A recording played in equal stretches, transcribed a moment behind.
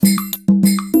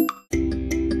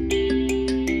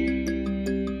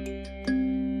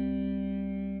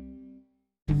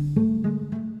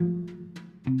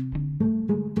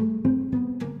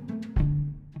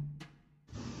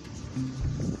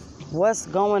What's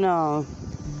going on?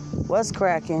 What's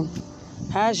cracking?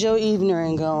 How's your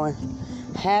evening going?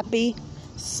 Happy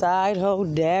Side Hoe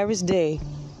Darius Day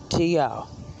to y'all.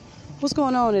 What's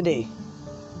going on today?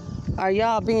 Are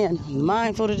y'all being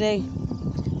mindful today?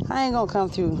 I ain't gonna come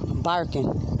through barking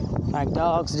like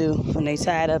dogs do when they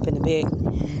tied up in the bed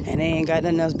and they ain't got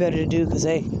nothing else better to do because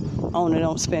they owner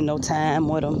don't spend no time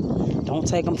with them. Don't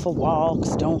take them for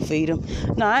walks. Don't feed them.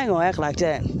 No, I ain't gonna act like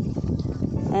that.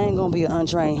 I ain't gonna be an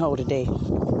untrained hoe today.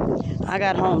 I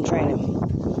got home training.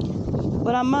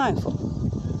 But I'm mindful.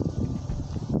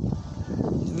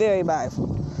 Very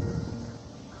mindful.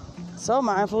 So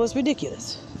mindful it's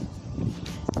ridiculous.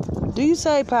 Do you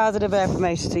say positive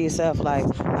affirmations to yourself like,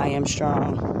 I am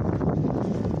strong.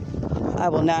 I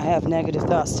will not have negative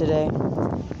thoughts today.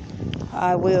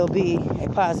 I will be a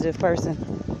positive person.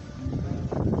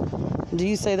 Do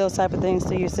you say those type of things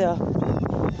to yourself?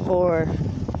 Or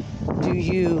do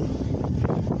you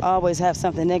always have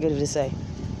something negative to say?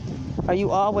 Are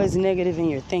you always negative in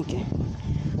your thinking?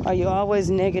 Are you always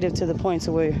negative to the point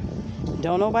to where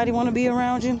don't nobody want to be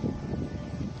around you?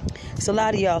 It's a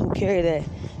lot of y'all who carry that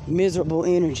miserable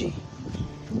energy.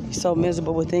 You're so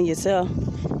miserable within yourself,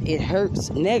 it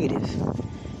hurts negative.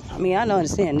 I mean, I don't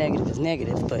understand negative is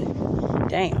negative, but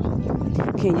damn.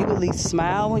 Can you at least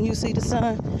smile when you see the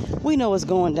sun? We know it's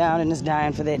going down and it's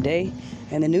dying for that day,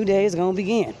 and the new day is going to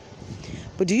begin.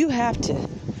 But do you have to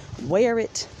wear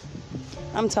it?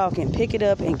 I'm talking pick it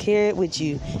up and carry it with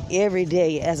you every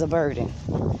day as a burden.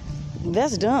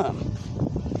 That's dumb.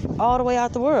 All the way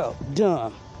out the world.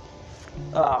 Dumb.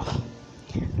 Oh,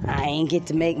 I ain't get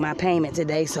to make my payment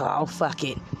today, so I'll fuck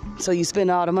it. So you spend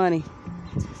all the money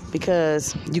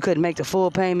because you couldn't make the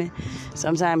full payment.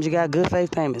 Sometimes you got good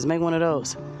faith payments. Make one of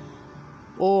those.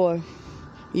 Or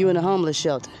you in a homeless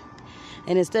shelter.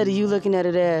 And instead of you looking at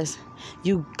it as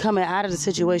you coming out of the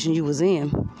situation you was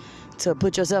in to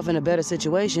put yourself in a better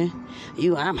situation,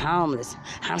 I'm homeless.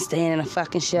 I'm staying in a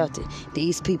fucking shelter.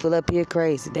 These people up here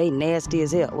crazy. They nasty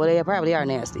as hell. Well, they probably are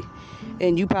nasty.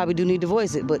 And you probably do need to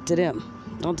voice it, but to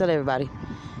them. Don't tell everybody.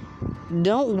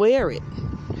 Don't wear it.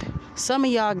 Some of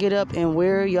y'all get up and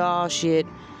wear y'all shit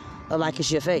like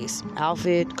it's your face.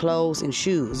 Outfit, clothes, and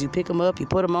shoes. You pick them up, you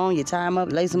put them on, you tie them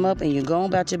up, lace them up, and you go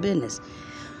about your business.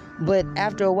 But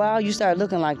after a while, you start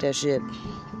looking like that shit.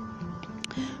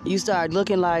 You start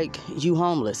looking like you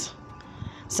homeless.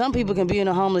 Some people can be in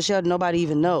a homeless shelter, nobody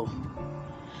even know.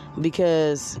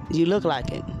 Because you look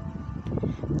like it.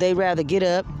 They rather get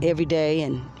up every day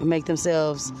and make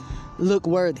themselves look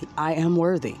worthy. I am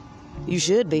worthy. You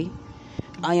should be.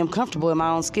 I am comfortable in my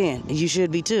own skin. You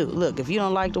should be too. Look, if you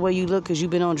don't like the way you look because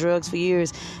you've been on drugs for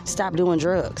years, stop doing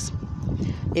drugs.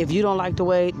 If you don't like the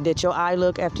way that your eye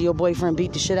look after your boyfriend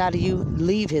beat the shit out of you,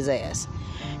 leave his ass.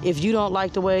 If you don't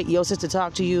like the way your sister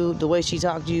talked to you, the way she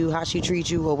talked to you, how she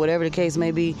treats you, or whatever the case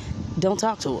may be, don't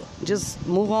talk to her. Just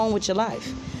move on with your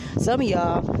life. Some of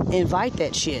y'all invite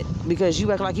that shit because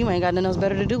you act like you ain't got nothing else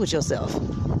better to do with yourself.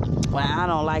 Well, I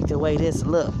don't like the way this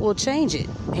look. Well, change it.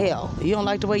 Hell, you don't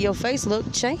like the way your face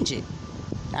look, change it.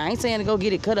 I ain't saying to go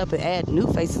get it cut up and add new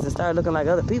faces and start looking like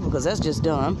other people because that's just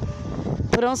dumb.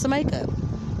 Put on some makeup.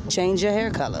 Change your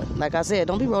hair color. Like I said,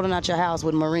 don't be rolling out your house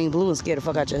with marine blue and scared to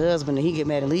fuck out your husband and he get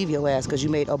mad and leave your ass because you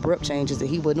made abrupt changes that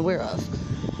he wasn't aware of.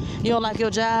 You don't like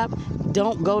your job?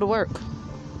 Don't go to work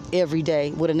every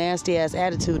day with a nasty ass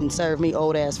attitude and serve me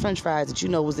old ass french fries that you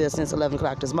know was there since 11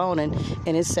 o'clock this morning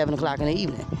and it's 7 o'clock in the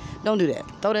evening. Don't do that.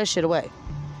 Throw that shit away.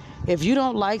 If you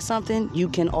don't like something, you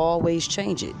can always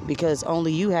change it because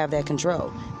only you have that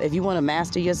control. If you want to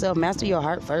master yourself, master your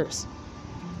heart first.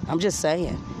 I'm just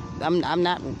saying. I'm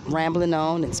not rambling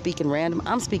on and speaking random.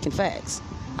 I'm speaking facts.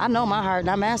 I know my heart and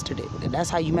I mastered it.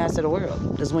 That's how you master the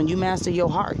world. Because when you master your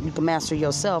heart, you can master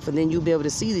yourself and then you'll be able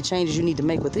to see the changes you need to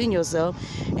make within yourself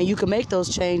and you can make those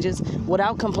changes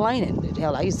without complaining.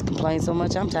 Hell, I used to complain so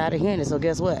much, I'm tired of hearing it. So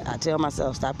guess what? I tell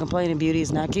myself, stop complaining, beauty.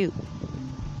 It's not cute.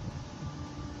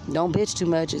 Don't bitch too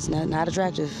much. It's not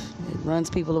attractive. It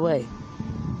runs people away.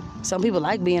 Some people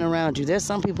like being around you. There's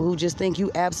some people who just think you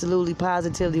absolutely,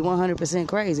 positively, 100%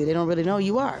 crazy. They don't really know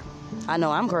you are. I know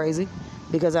I'm crazy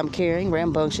because I'm caring,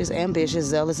 rambunctious, ambitious,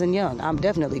 zealous, and young. I'm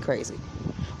definitely crazy.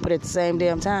 But at the same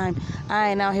damn time, I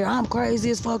ain't out here, I'm crazy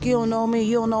as fuck. You don't know me.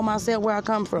 You don't know myself, where I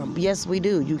come from. Yes, we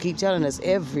do. You keep telling us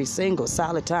every single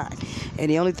solid time. And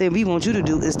the only thing we want you to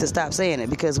do is to stop saying it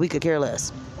because we could care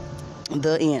less.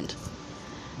 The end.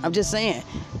 I'm just saying,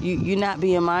 you're not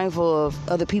being mindful of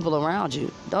other people around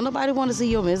you. Don't nobody want to see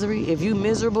your misery. If you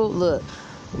miserable, look,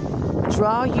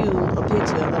 draw you a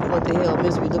picture of what the hell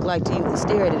misery look like to you and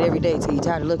stare at it every day till you're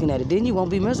tired of looking at it. Then you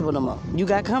won't be miserable no more. You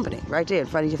got company right there in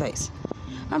front of your face.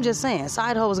 I'm just saying,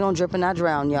 side hoe is going to drip and not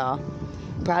drown, y'all.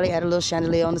 Probably had a little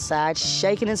chandelier on the side,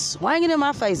 shaking and swinging in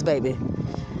my face, baby.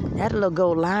 Had a little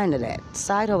gold line to that.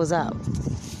 Side hoe was out.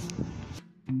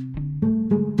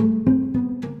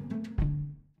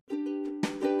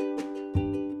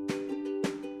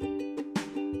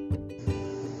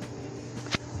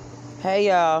 Hey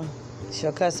y'all, it's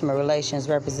your customer relations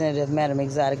representative, Madam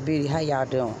Exotic Beauty. How y'all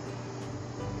doing?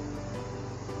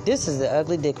 This is the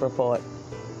Ugly Dick Report.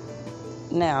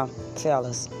 Now,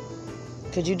 fellas,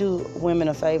 could you do women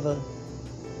a favor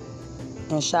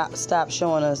and stop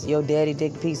showing us your daddy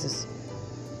dick pieces?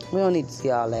 We don't need to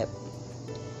see all that.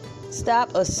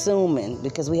 Stop assuming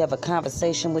because we have a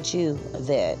conversation with you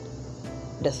that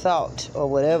the thought or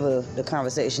whatever the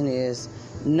conversation is,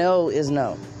 no is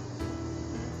no.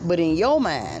 But in your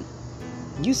mind,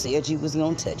 you said you was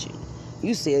going to touch it.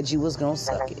 You said you was going to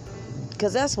suck it.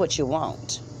 Because that's what you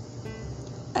want.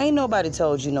 Ain't nobody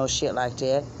told you no shit like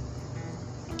that.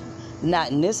 Not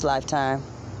in this lifetime.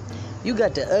 You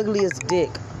got the ugliest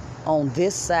dick on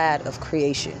this side of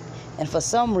creation. And for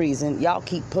some reason, y'all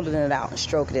keep pulling it out and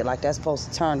stroking it like that's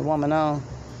supposed to turn the woman on.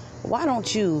 Why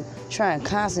don't you try and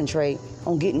concentrate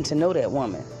on getting to know that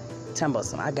woman? Talking about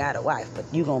something, I got a wife, but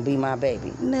you gonna be my baby.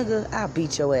 Nigga, I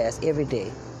beat your ass every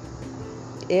day.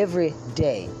 Every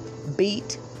day.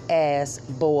 Beat ass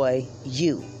boy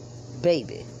you.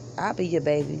 Baby. I'll be your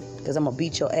baby. Because I'm gonna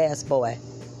beat your ass boy.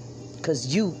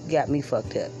 Because you got me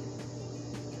fucked up.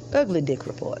 Ugly Dick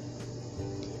Report.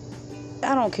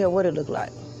 I don't care what it look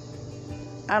like.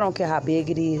 I don't care how big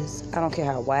it is. I don't care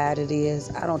how wide it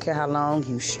is. I don't care how long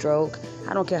you stroke.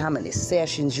 I don't care how many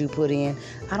sessions you put in.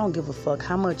 I don't give a fuck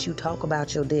how much you talk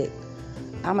about your dick.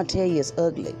 I'm going to tell you it's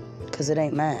ugly because it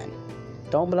ain't mine.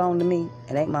 Don't belong to me.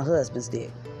 It ain't my husband's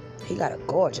dick. He got a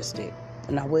gorgeous dick.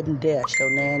 And I wouldn't dare show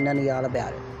none of y'all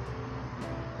about it.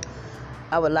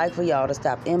 I would like for y'all to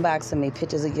stop inboxing me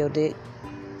pictures of your dick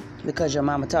because your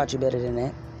mama taught you better than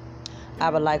that. I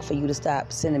would like for you to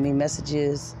stop sending me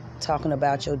messages talking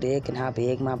about your dick and how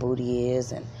big my booty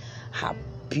is and how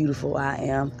beautiful I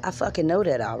am. I fucking know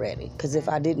that already. Because if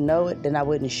I didn't know it, then I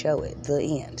wouldn't show it.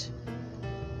 The end.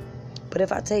 But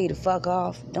if I tell you to fuck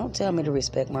off, don't tell me to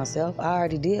respect myself. I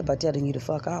already did by telling you to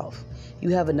fuck off. You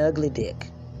have an ugly dick.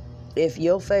 If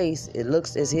your face, it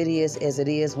looks as hideous as it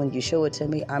is when you show it to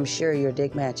me, I'm sure your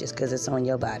dick matches because it's on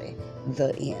your body.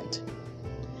 The end.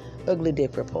 Ugly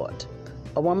Dick Report.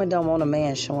 A woman don't want a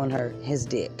man showing her his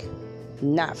dick.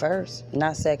 Not first,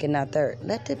 not second, not third.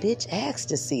 Let the bitch ask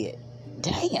to see it.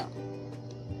 Damn.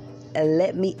 And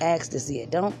let me ask to see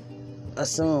it. Don't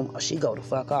assume, oh, she go to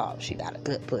fuck off. She got a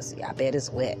good pussy. I bet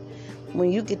it's wet.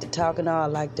 When you get to talking all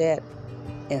like that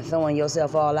and throwing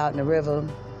yourself all out in the river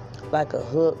like a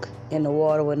hook in the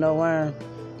water with no worm,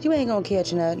 you ain't gonna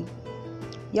catch nothing.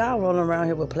 Y'all rolling around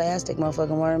here with plastic motherfucking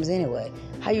worms anyway.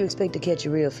 How you expect to catch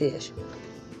a real fish?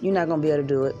 You're not gonna be able to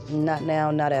do it. Not now,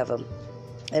 not ever.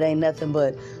 It ain't nothing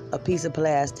but a piece of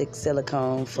plastic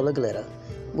silicone full of glitter,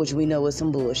 which we know is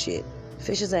some bullshit.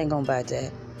 Fishes ain't gonna bite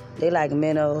that. They like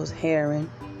minnows, herring,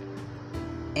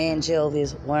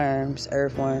 anchovies, worms,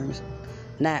 earthworms,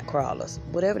 night crawlers,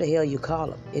 whatever the hell you call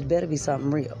them. It better be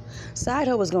something real. Side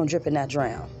hoe is gonna drip and not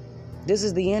drown. This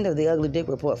is the end of the Ugly Dick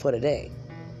Report for today.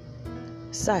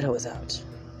 Side hoe is out.